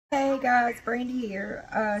guys, Brandy here.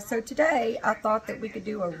 So today I thought that we could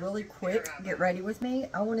do a really quick get ready with me.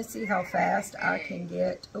 I want to see how fast I can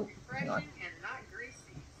get. Oh, hang on.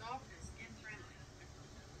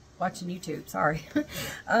 Watching YouTube, sorry.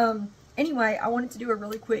 Anyway, I wanted to do a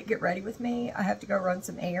really quick get ready with me. I have to go run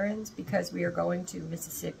some errands because we are going to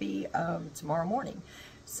Mississippi tomorrow morning.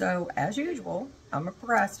 So as usual, I'm a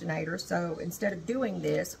procrastinator. So instead of doing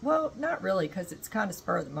this, well, not really, because it's kind of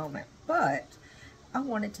spur of the moment, but I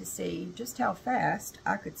wanted to see just how fast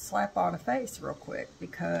I could slap on a face real quick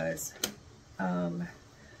because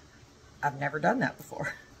I've never done that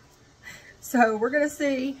before. So we're going to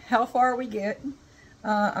see how far we get.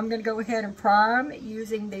 I'm going to go ahead and prime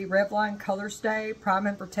using the Revlon Color Stay Prime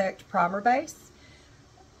and Protect Primer Base.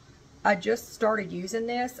 I just started using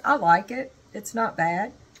this. I like it. It's not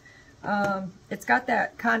bad. It's got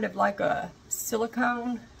that kind of like a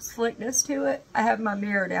silicone slickness to it. I have my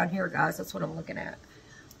mirror down here, guys. That's what I'm looking at.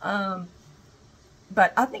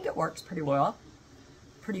 But I think it works pretty well.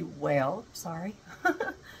 Sorry.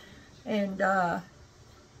 And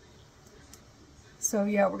so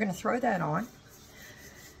yeah, we're going to throw that on.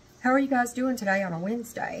 How are you guys doing today on a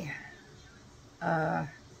Wednesday?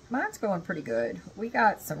 Mine's going pretty good. We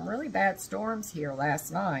got some really bad storms here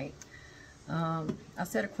last night. I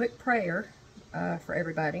said a quick prayer for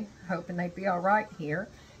everybody, hoping they'd be all right here.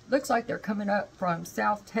 Looks like they're coming up from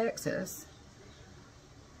South Texas,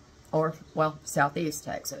 or, well, Southeast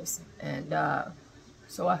Texas. And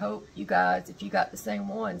so I hope you guys, if you got the same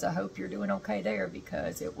ones, I hope you're doing okay there,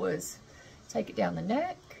 because it was, take it down the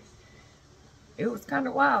neck. It was kind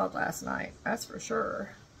of wild last night, that's for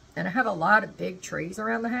sure. And I have a lot of big trees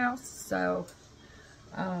around the house, so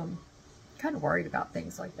kind of worried about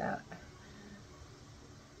things like that.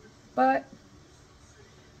 But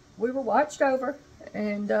we were watched over,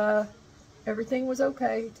 and everything was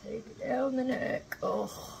okay. Take it down the neck.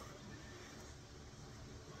 Oh.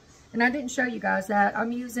 And I didn't show you guys that.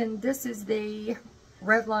 I'm using, this is the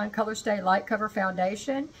Revlon Color Stay Light Cover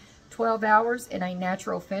Foundation, 12 hours in a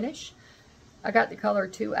natural finish. I got the color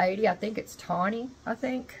 280. I think it's tawny, I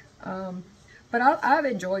think. But I've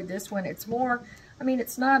enjoyed this one. It's more, I mean,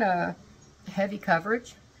 it's not a heavy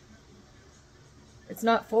coverage. It's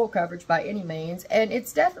not full coverage by any means. And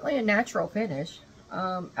it's definitely a natural finish.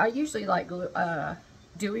 I usually like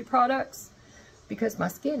dewy products because my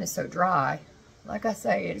skin is so dry. Like I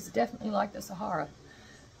say, it is definitely like the Sahara.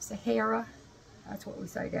 Sahara. That's what we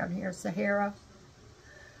say down here. Sahara.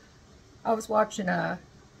 I was watching a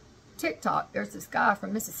TikTok. There's this guy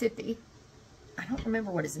from Mississippi. I don't remember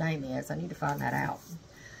what his name is. I need to find that out.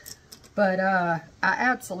 But I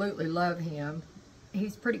absolutely love him.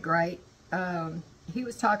 He's pretty great. He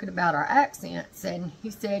was talking about our accents, and he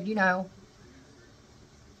said, you know,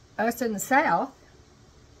 us in the South,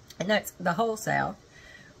 and that's the whole South,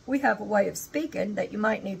 we have a way of speaking that you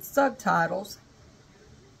might need subtitles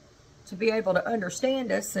to be able to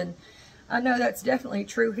understand us, and I know that's definitely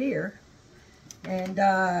true here.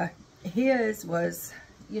 And his was,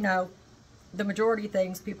 you know, the majority of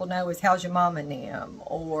things people know is how's your mom and them,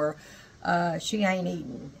 or she ain't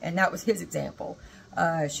eating, and that was his example.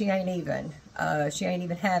 She ain't even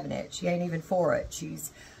having it, she ain't even for it,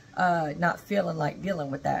 she's not feeling like dealing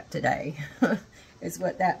with that today, is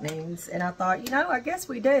what that means. And I thought, you know, I guess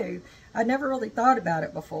we do. I never really thought about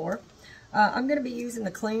it before. I'm going to be using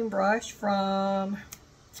the clean brush from,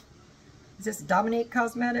 is this Dominique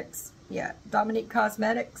Cosmetics? Yeah, Dominique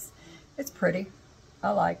Cosmetics. It's pretty.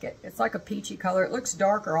 I like it. It's like a peachy color. It looks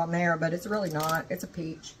darker on there, but it's really not. It's a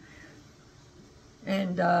peach.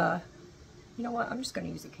 And, you know what? I'm just going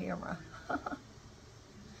to use a camera.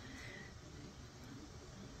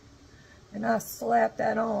 And I slap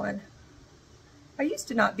that on. I used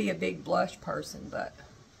to not be a big blush person, but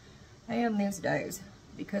I am these days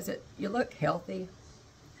because you look healthy.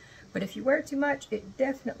 But if you wear too much, it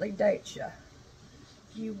definitely dates you.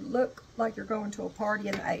 You look like you're going to a party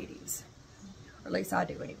in the 80s. Or at least I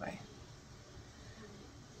do anyway.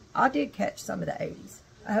 I did catch some of the 80s.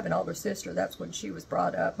 I have an older sister. That's when she was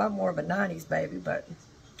brought up. I'm more of a 90s baby, but,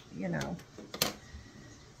 you know.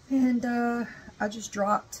 And I just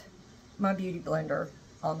dropped my beauty blender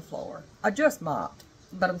on the floor. I just mopped,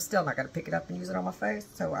 but I'm still not going to pick it up and use it on my face,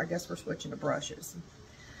 so I guess we're switching to brushes.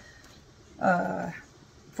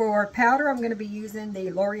 For powder, I'm going to be using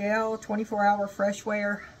the L'Oreal 24-Hour Fresh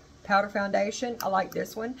Wear Powder Foundation. I like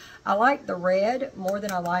this one. I like the red more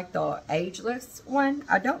than I like the ageless one.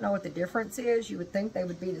 I don't know what the difference is. You would think they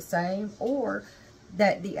would be the same, or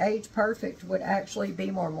that the Age Perfect would actually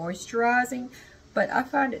be more moisturizing, but I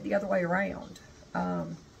find it the other way around.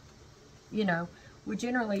 You know, we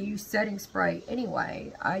generally use setting spray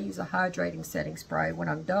anyway. I use a hydrating setting spray when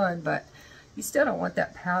I'm done, but you still don't want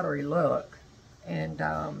that powdery look. And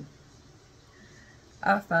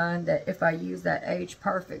I find that if I use that Age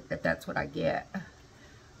Perfect, that's what I get.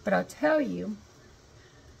 But I'll tell you,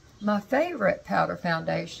 my favorite powder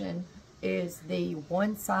foundation is the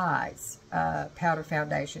One Size powder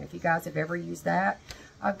foundation. If you guys have ever used that,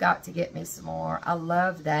 I've got to get me some more. I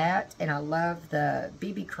love that, and I love the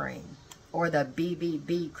BB cream, or the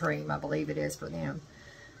BBB cream, I believe it is for them.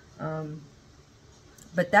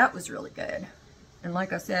 But that was really good. And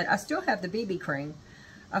like I said, I still have the BB cream.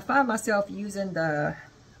 I find myself using the,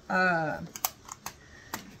 let's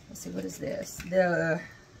see, what is this? The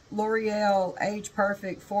L'Oreal Age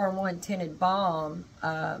Perfect 4-in-1 Tinted Balm,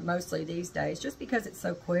 mostly these days, just because it's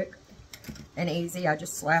so quick and easy. I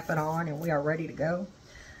just slap it on and we are ready to go.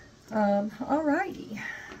 Alrighty,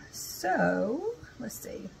 so let's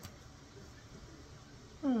see.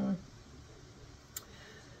 I'm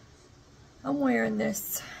wearing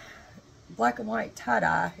this black and white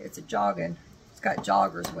tie-dye. It's a jogging. It's got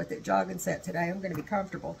joggers with it. Jogging set today. I'm going to be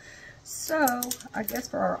comfortable. So, I guess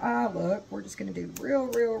for our eye look, we're just going to do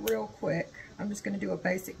real quick. I'm just going to do a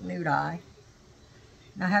basic nude eye.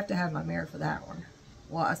 And I have to have my mirror for that one.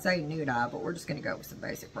 Well, I say nude eye, but we're just going to go with some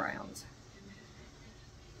basic browns.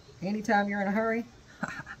 Anytime you're in a hurry,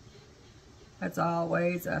 that's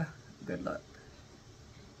always a good look.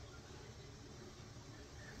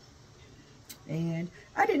 And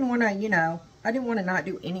I didn't want to, you know, I didn't want to not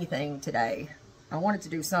do anything today. I wanted to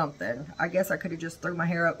do something. I guess I could have just threw my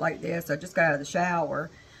hair up like this. I just got out of the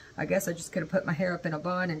shower. I guess I just could have put my hair up in a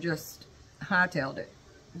bun and just hightailed it.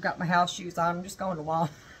 Got my house shoes on. I'm just going to Walmart.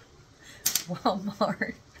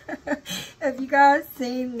 Have you guys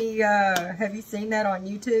seen the, have you seen that on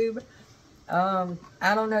YouTube?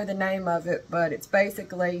 I don't know the name of it, but it's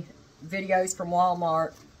basically videos from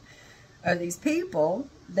Walmart of these people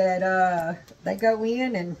that, they go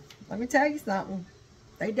in, and let me tell you something.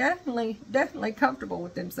 They definitely comfortable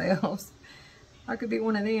with themselves. I could be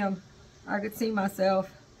one of them. I could see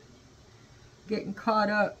myself getting caught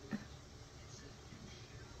up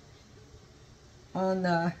on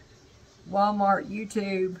the Walmart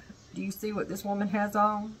YouTube. Do you see what this woman has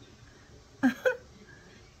on?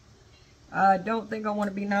 I don't think I want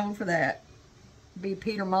to be known for that. Be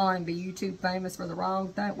Peter Ma and be YouTube famous for the wrong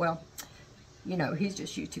thing. Well, you know, he's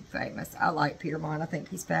just YouTube famous. I like Peter Ma and I think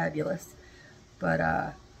he's fabulous. But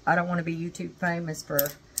I don't want to be YouTube famous for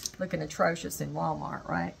looking atrocious in Walmart,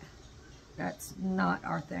 right? That's not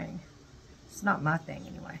our thing. It's not my thing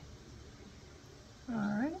anyway.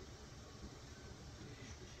 Alright.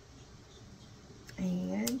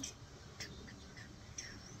 And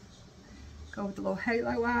go with the little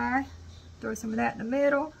halo eye. Throw some of that in the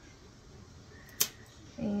middle.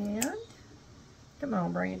 And come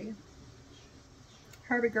on, Brandy.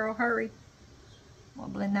 Hurry, girl, hurry. I'll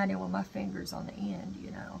blend that in with my fingers on the end,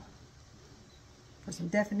 you know, for some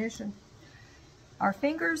definition. Our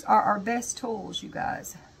fingers are our best tools, you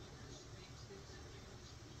guys.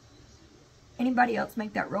 Anybody else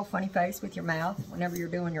make that real funny face with your mouth whenever you're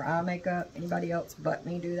doing your eye makeup? Anybody else but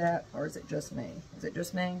me do that? Or is it just me? Is it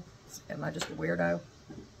just me? Am I just a weirdo?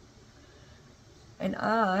 And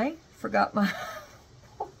I forgot my...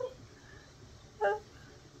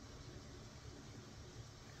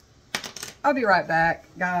 I'll be right back,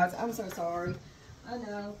 guys. I'm so sorry. I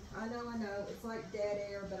know. It's like dead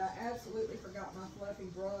air, but I absolutely forgot my fluffy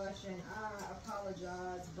brush, and I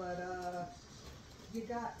apologize, but you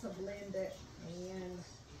got to blend it, and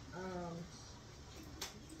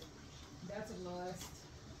that's a must.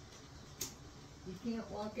 You can't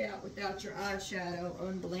walk out without your eyeshadow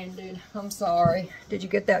unblended. I'm sorry. Did you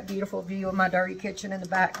get that beautiful view of my dirty kitchen in the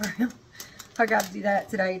background? I got to do that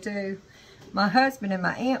today, too. My husband and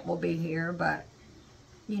my aunt will be here, but,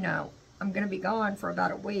 you know, I'm going to be gone for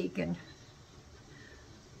about a week, and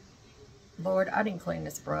Lord, I didn't clean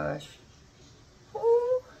this brush.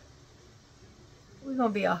 Ooh. We're going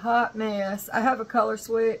to be a hot mess. I have a color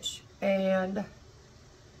switch, and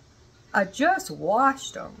I just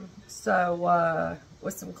washed them, so,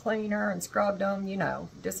 with some cleaner and scrubbed them, you know,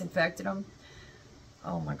 disinfected them.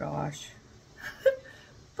 Oh my gosh.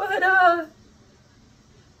 But,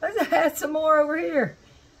 let's add some more over here.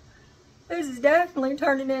 This is definitely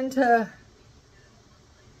turning into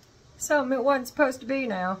something it wasn't supposed to be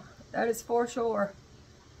now. That is for sure.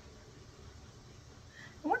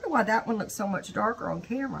 I wonder why that one looks so much darker on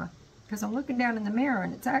camera. Because I'm looking down in the mirror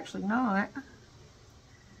and it's actually not.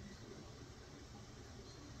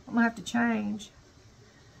 I'm going to have to change.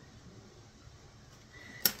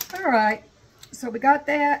 Alright. So we got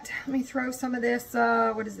that. Let me throw some of this.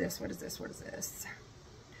 What is this? What is this? What is this?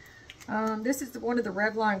 This is one of the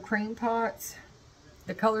Revlon cream pots.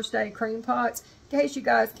 The Color Stay cream pots. In case you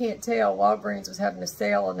guys can't tell, Walgreens was having a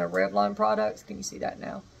sale on their Revlon products. Can you see that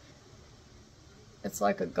now? It's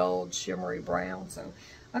like a gold shimmery brown. So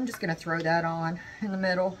I'm just going to throw that on in the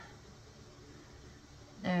middle.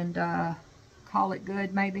 And call it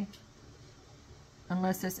good maybe.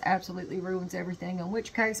 Unless this absolutely ruins everything. In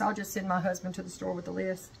which case I'll just send my husband to the store with the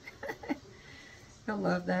list. He'll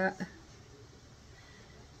love that.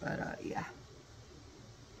 But yeah.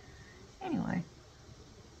 Anyway.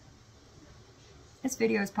 This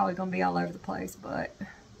video is probably going to be all over the place, but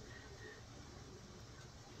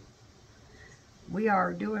we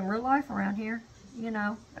are doing real life around here. You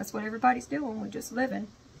know, that's what everybody's doing. We're just living.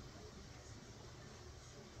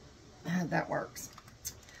 That works.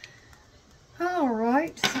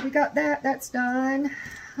 Alright, so we got that. That's done.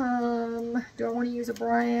 Do I want to use a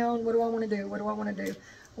brown? What do I want to do? What do I want to do?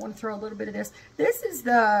 I want to throw a little bit of this. This is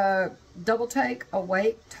the Double Take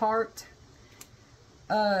Awake Tarte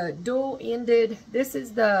dual-ended. This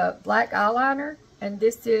is the black eyeliner, and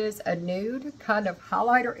this is a nude kind of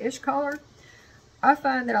highlighter-ish color. I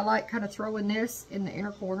find that I like kind of throwing this in the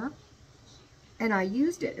inner corner, and I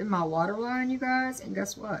used it in my waterline, you guys, and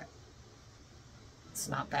guess what? It's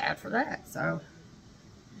not bad for that, so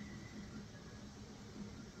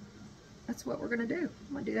that's what we're going to do.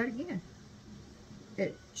 I'm going to do that again.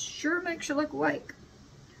 It sure makes you look awake.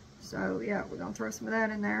 So, yeah, we're going to throw some of that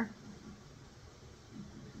in there.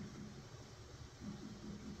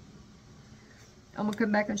 I'm going to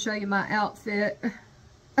come back and show you my outfit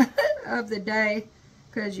of the day.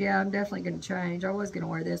 Because, yeah, I'm definitely going to change. I was going to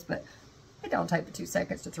wear this, but it don't take but 2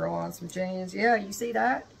 seconds to throw on some jeans. Yeah, you see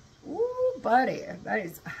that? Ooh, buddy. That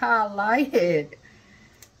is highlighted.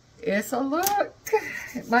 It's a look.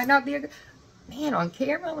 It might not be a good... Man, on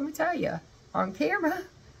camera, let me tell you. On camera,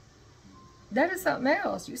 that is something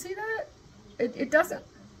else. You see that? It doesn't...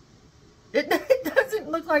 It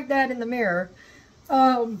doesn't look like that in the mirror.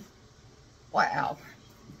 Wow.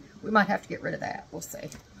 We might have to get rid of that. We'll see.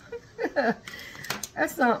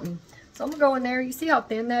 That's something. So I'm going to go in there. You see how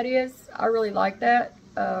thin that is? I really like that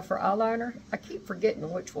for eyeliner. I keep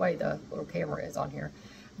forgetting which way the little camera is on here.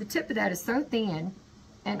 The tip of that is so thin.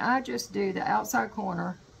 And I just do the outside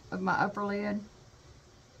corner of my upper lid.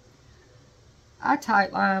 I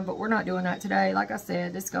tight line, but we're not doing that today. Like I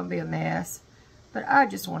said, this is going to be a mess. But I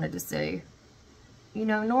just wanted to see. You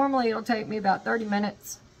know, normally it'll take me about 30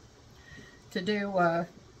 minutes to do a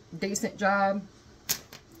decent job.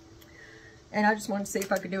 And I just wanted to see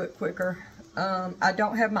if I could do it quicker. I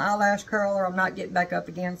don't have my eyelash curler. I'm not getting back up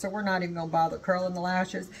again, so we're not even going to bother curling the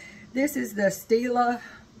lashes. This is the Stila.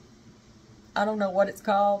 I don't know what it's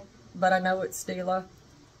called, but I know it's Stila.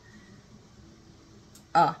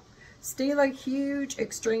 Stila Huge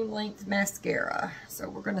Extreme Length Mascara. So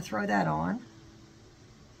we're going to throw that on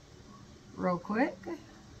real quick.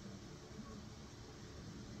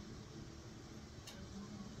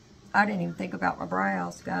 I didn't even think about my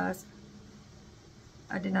brows, guys.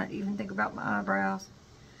 I did not even think about my eyebrows.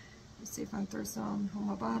 Let's see if I can throw some on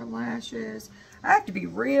my bottom lashes. I have to be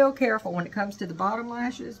real careful when it comes to the bottom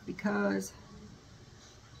lashes because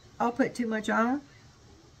I'll put too much on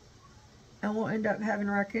and we'll end up having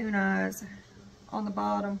raccoon eyes on the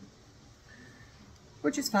bottom,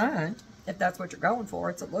 which is fine if that's what you're going for.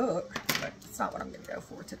 It's a look, but it's not what I'm going to go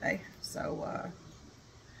for today. So,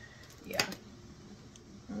 yeah.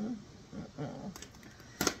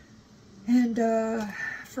 And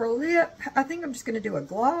for a lip, I think I'm just going to do a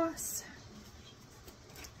gloss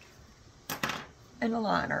and a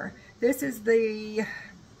liner. This is the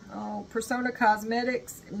Persona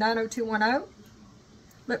Cosmetics 90210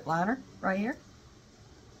 lip liner right here.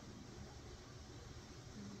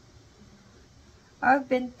 I've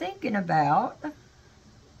been thinking about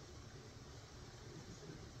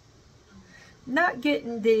not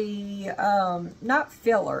getting the, not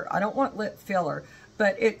filler. I don't want lip filler,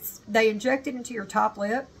 but they inject it into your top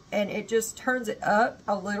lip and it just turns it up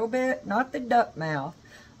a little bit, not the duck mouth.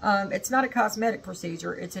 It's not a cosmetic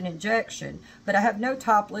procedure, it's an injection, but I have no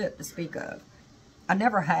top lip to speak of. I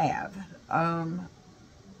never have.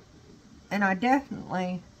 And I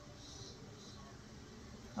definitely,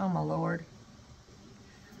 oh my Lord.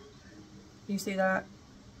 You see that?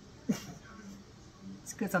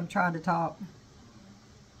 It's because I'm trying to talk.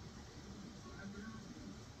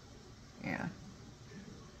 Yeah.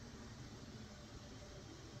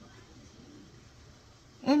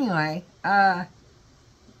 Anyway,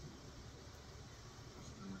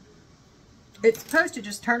 it's supposed to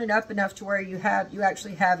just turn it up enough to where you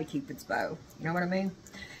actually have a Cupid's bow. You know what I mean?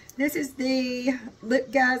 This is the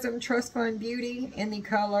Lipgasm Trust Fund Beauty in the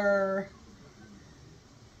color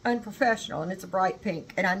Unprofessional, and it's a bright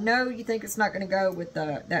pink. And I know you think it's not going to go with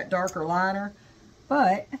that darker liner,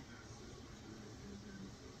 but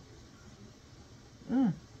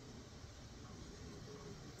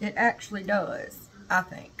it actually does, I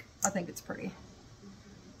think. I think it's pretty.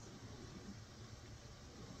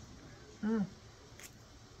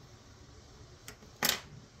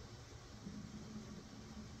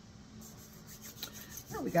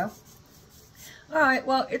 There we go. Alright,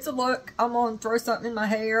 well, it's a look. I'm going to throw something in my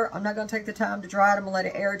hair. I'm not going to take the time to dry it. I'm going to let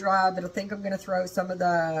it air dry, but I think I'm going to throw some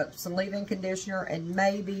leave-in conditioner and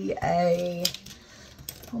maybe a,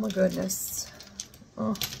 oh my goodness.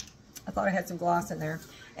 Oh, I thought I had some gloss in there.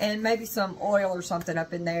 And maybe some oil or something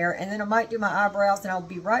up in there. And then I might do my eyebrows, and I'll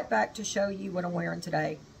be right back to show you what I'm wearing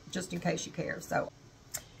today, just in case you care. So,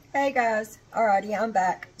 hey guys, alrighty, I'm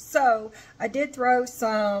back. So, I did throw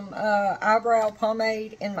some eyebrow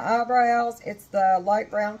pomade in my eyebrows. It's the light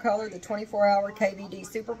brown color, the 24-hour KVD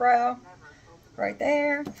Super Brow, right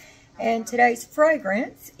there. And today's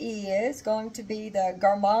fragrance is going to be the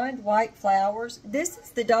Gourmand White Flowers. This is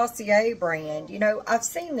the Dossier brand. You know, I've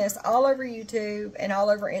seen this all over YouTube and all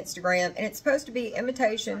over Instagram, and it's supposed to be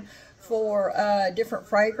imitation for different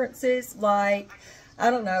fragrances like, I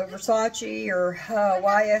don't know, Versace or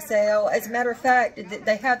YSL. As a matter of fact,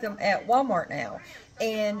 they have them at Walmart now.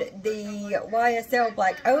 And the YSL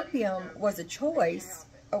Black Opium was a choice.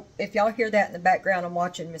 Oh, if y'all hear that in the background, I'm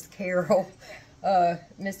watching Miss Carol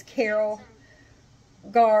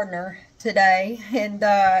Gardner today. And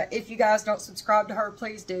if you guys don't subscribe to her,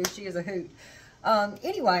 please do. She is a hoot.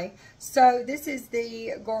 Anyway, so this is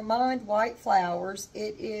the Gourmand White Flowers.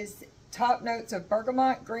 It is top notes of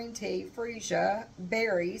bergamot, green tea, freesia,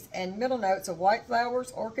 berries, and middle notes of white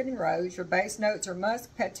flowers, orchid, and rose. Your base notes are musk,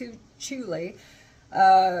 patchouli,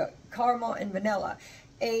 caramel, and vanilla.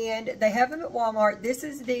 And they have them at Walmart. This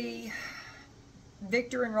is the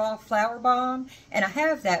Victor and Rolf Flower Bomb, and I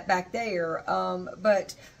have that back there,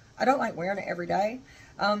 but I don't like wearing it every day.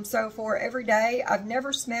 So for every day, I've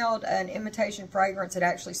never smelled an imitation fragrance that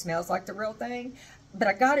actually smells like the real thing. But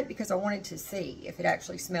I got it because I wanted to see if it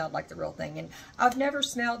actually smelled like the real thing. And I've never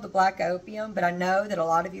smelled the Black Opium, but I know that a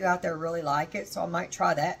lot of you out there really like it, so I might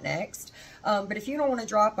try that next. But if you don't want to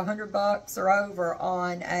drop $100 or over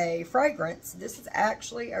on a fragrance, this is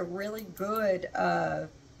actually a really good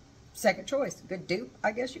second choice. Good dupe,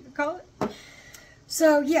 I guess you could call it.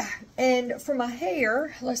 So, yeah. And for my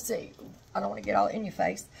hair, let's see. I don't want to get all in your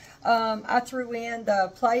face. I threw in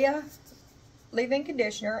the Playa leave-in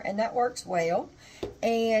conditioner, and that works well.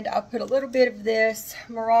 And I put a little bit of this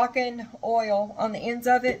Moroccan oil on the ends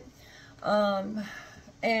of it, and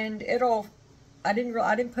it'll. I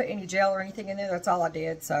didn't put any gel or anything in there. That's all I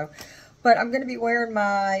did. So, but I'm going to be wearing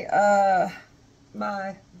my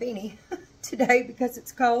my beanie today because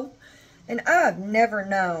it's cold, and I've never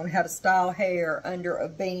known how to style hair under a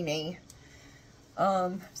beanie.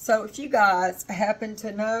 So if you guys happen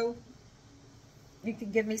to know, you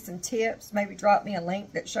can give me some tips, maybe drop me a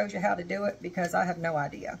link that shows you how to do it, because I have no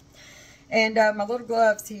idea. And my little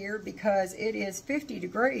gloves here, because it is 50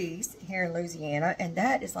 degrees here in Louisiana, and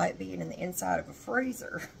that is like being in the inside of a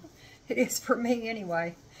freezer. It is for me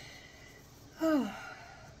anyway.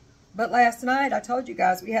 But last night, I told you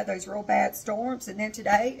guys, we had those real bad storms, and then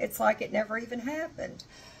today, it's like it never even happened.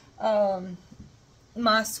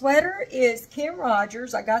 My sweater is Kim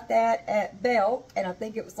Rogers. I got that at Belk, and I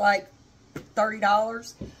think it was like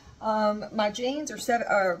 $30. My jeans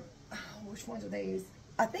are which ones are these?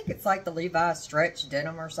 I think it's like the Levi's stretch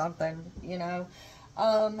denim or something, you know.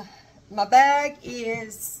 My bag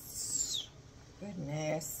is,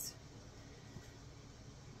 goodness,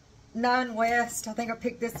 9 West. I think I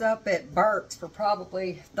picked this up at Burke's for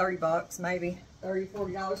probably 30 bucks, maybe $30,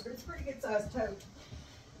 $40, but it's a pretty good size tote.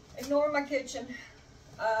 Ignore my kitchen.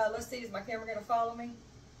 Let's see, is my camera going to follow me?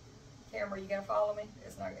 Camera, you going to follow me?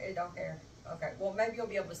 It's not, it don't care. Okay, well, maybe you'll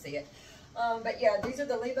be able to see it. But yeah, these are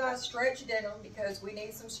the Levi's stretch denim because we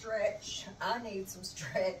need some stretch. I need some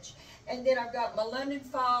stretch. And then I've got my London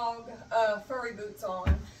Fog furry boots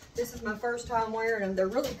on. This is my first time wearing them. They're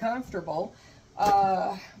really comfortable.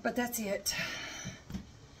 But that's it.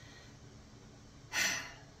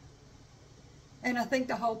 And I think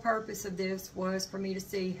the whole purpose of this was for me to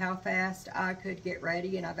see how fast I could get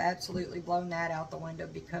ready, and I've absolutely blown that out the window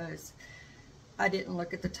because I didn't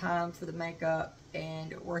look at the time for the makeup,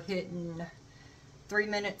 and we're hitting 3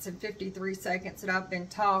 minutes and 53 seconds that I've been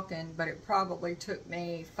talking, but it probably took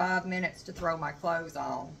me 5 minutes to throw my clothes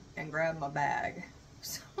on and grab my bag.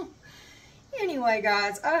 So, anyway. Anyway,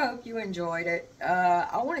 guys, I hope you enjoyed it.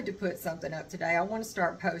 I wanted to put something up today. I want to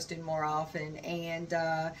start posting more often, and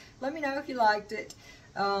let me know if you liked it.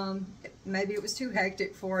 Maybe it was too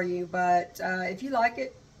hectic for you, but if you like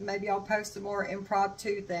it, maybe I'll post some more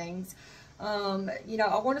impromptu things. You know,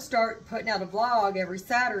 I want to start putting out a vlog every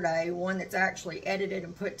Saturday, one that's actually edited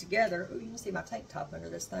and put together. Ooh, you can see my tank top under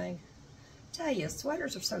this thing. I tell you,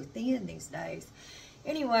 sweaters are so thin these days.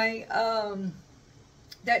 Anyway,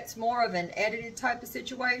 that's more of an edited type of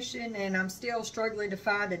situation, and I'm still struggling to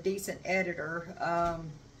find a decent editor.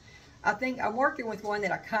 I think I'm working with one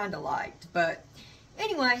that I kind of liked, but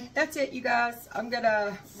anyway, that's it, you guys. I'm going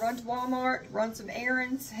to run to Walmart, run some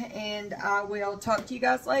errands, and I will talk to you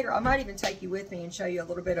guys later. I might even take you with me and show you a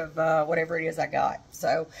little bit of whatever it is I got.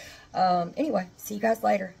 So, anyway, see you guys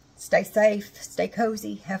later. Stay safe, stay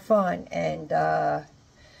cozy, have fun, and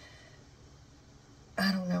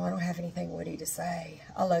I don't know. I don't have anything witty to say.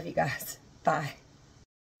 I love you guys. Bye.